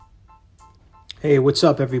Hey, what's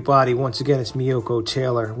up, everybody? Once again, it's Miyoko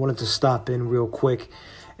Taylor. I wanted to stop in real quick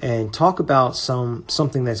and talk about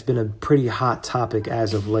something that's been a pretty hot topic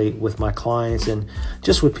as of late with my clients and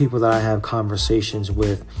just with people that I have conversations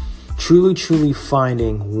with. Truly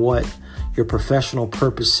finding what your professional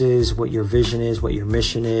purpose is, what your vision is, what your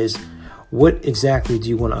mission is. What exactly do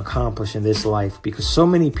you want to accomplish in this life? Because so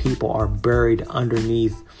many people are buried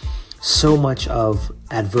underneath so much of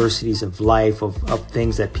adversities of life, of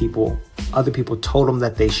things that other people told them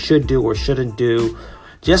that they should do or shouldn't do.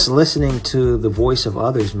 Just listening to the voice of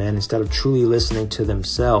others, man, instead of truly listening to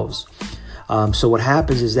themselves. So what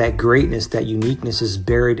happens is that greatness, that uniqueness is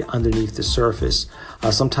buried underneath the surface.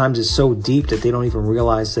 Sometimes it's so deep that they don't even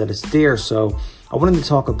realize that it's there. So I wanted to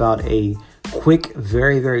talk about a quick,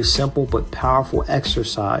 very simple but powerful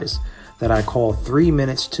exercise that I call 3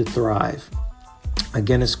 minutes to thrive.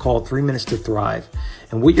 Again, it's called 3 minutes to thrive.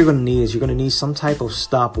 And what you're going to need is you're going to need some type of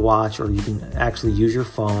stopwatch, or you can actually use your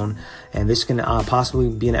phone. And this can possibly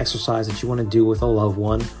be an exercise that you want to do with a loved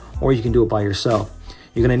one, or you can do it by yourself.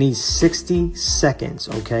 You're going to need 60 seconds.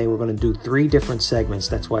 Okay, we're going to do 3 different segments.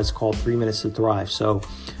 That's why it's called 3 minutes to thrive. So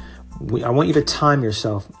I want you to time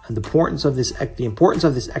yourself. And the importance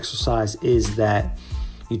of this exercise is that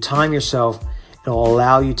you time yourself. It'll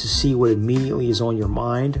allow you to see what immediately is on your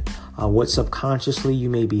mind, what subconsciously you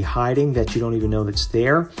may be hiding that you don't even know that's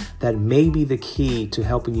there. That may be the key to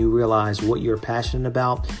helping you realize what you're passionate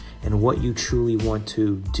about and what you truly want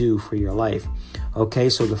to do for your life. Okay,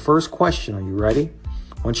 so the first question, are you ready?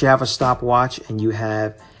 Once you have a stopwatch and you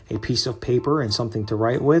have a piece of paper and something to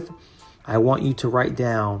write with, I want you to write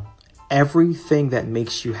down everything that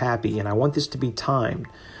makes you happy. And I want this to be timed.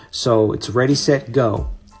 So it's ready, set, go.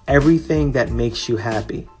 Everything that makes you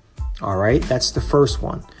happy. All right, that's the first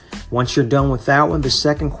one. Once you're done with that one, the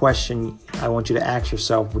second question I want you to ask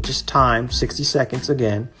yourself, which is timed, 60 seconds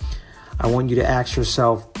again. I want you to ask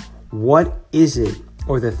yourself, what is it,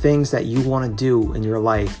 or the things that you want to do in your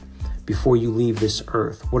life before you leave this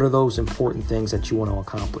earth? What are those important things that you want to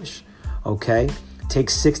accomplish? Okay, take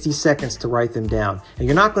 60 seconds to write them down. And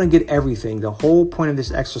you're not going to get everything. The whole point of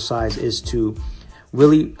this exercise is to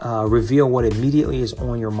really reveal what immediately is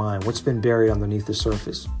on your mind, what's been buried underneath the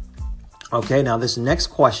surface. Okay, now this next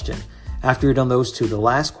question, after you've done those 2, the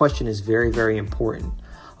last question is very important.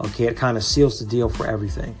 Okay, it kind of seals the deal for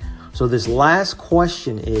everything. So this last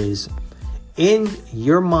question is, in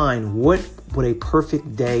your mind, what would a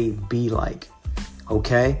perfect day be like?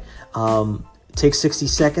 Okay, take 60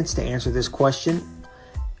 seconds to answer this question.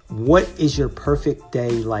 What is your perfect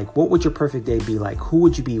day like? What would your perfect day be like? Who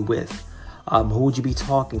would you be with? Who would you be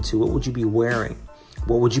talking to? What would you be wearing?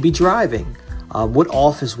 What would you be driving? What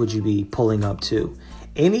office would you be pulling up to?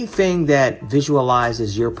 Anything that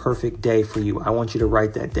visualizes your perfect day for you, I want you to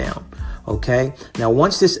write that down. Okay? Now,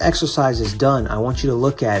 once this exercise is done, I want you to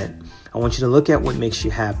look at it. I want you to look at what makes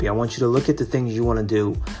you happy. I want you to look at the things you want to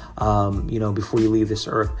do, before you leave this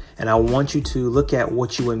earth. And I want you to look at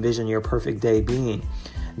what you envision your perfect day being.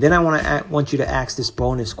 Then I want you to ask this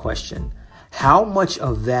bonus question. How much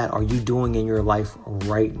of that are you doing in your life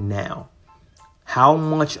right now? How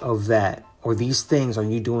much of that or these things are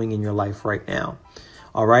you doing in your life right now?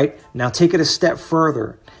 All right. Now take it a step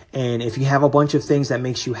further. And if you have a bunch of things that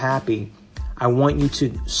makes you happy, I want you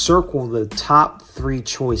to circle the top 3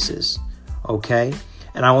 choices. Okay.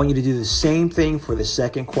 And I want you to do the same thing for the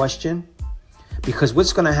second question, because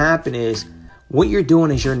what's going to happen is what you're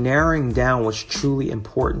doing is you're narrowing down what's truly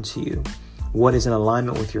important to you. What is in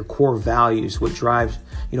alignment with your core values, what drives,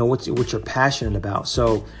 what you're passionate about.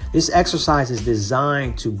 So this exercise is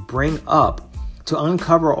designed to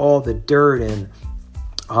uncover all the dirt and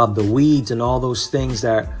the weeds and all those things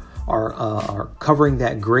that are covering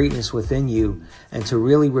that greatness within you, and to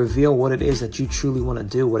really reveal what it is that you truly want to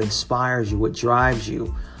do, what inspires you, what drives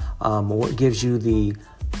you, what gives you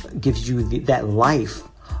that life,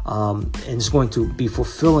 and it's going to be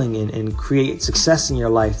fulfilling and create success in your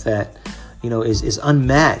life that is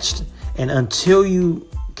unmatched. And until you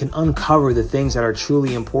can uncover the things that are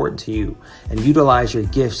truly important to you and utilize your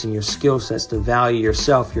gifts and your skill sets to value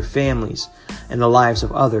yourself, your families, and the lives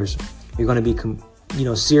of others, you're going to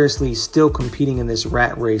be, seriously still competing in this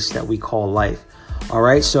rat race that we call life. All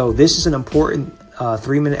right. So this is an important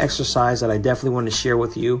 3-minute exercise that I definitely want to share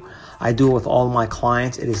with you. I do it with all of my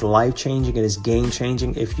clients. It is life-changing. It is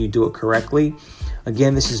game-changing if you do it correctly.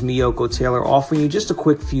 Again, this is Miyoko Taylor offering you just a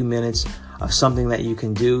quick few minutes of something that you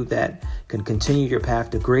can do that can continue your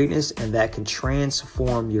path to greatness and that can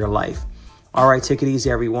transform your life. All right, take it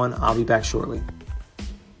easy, everyone. I'll be back shortly.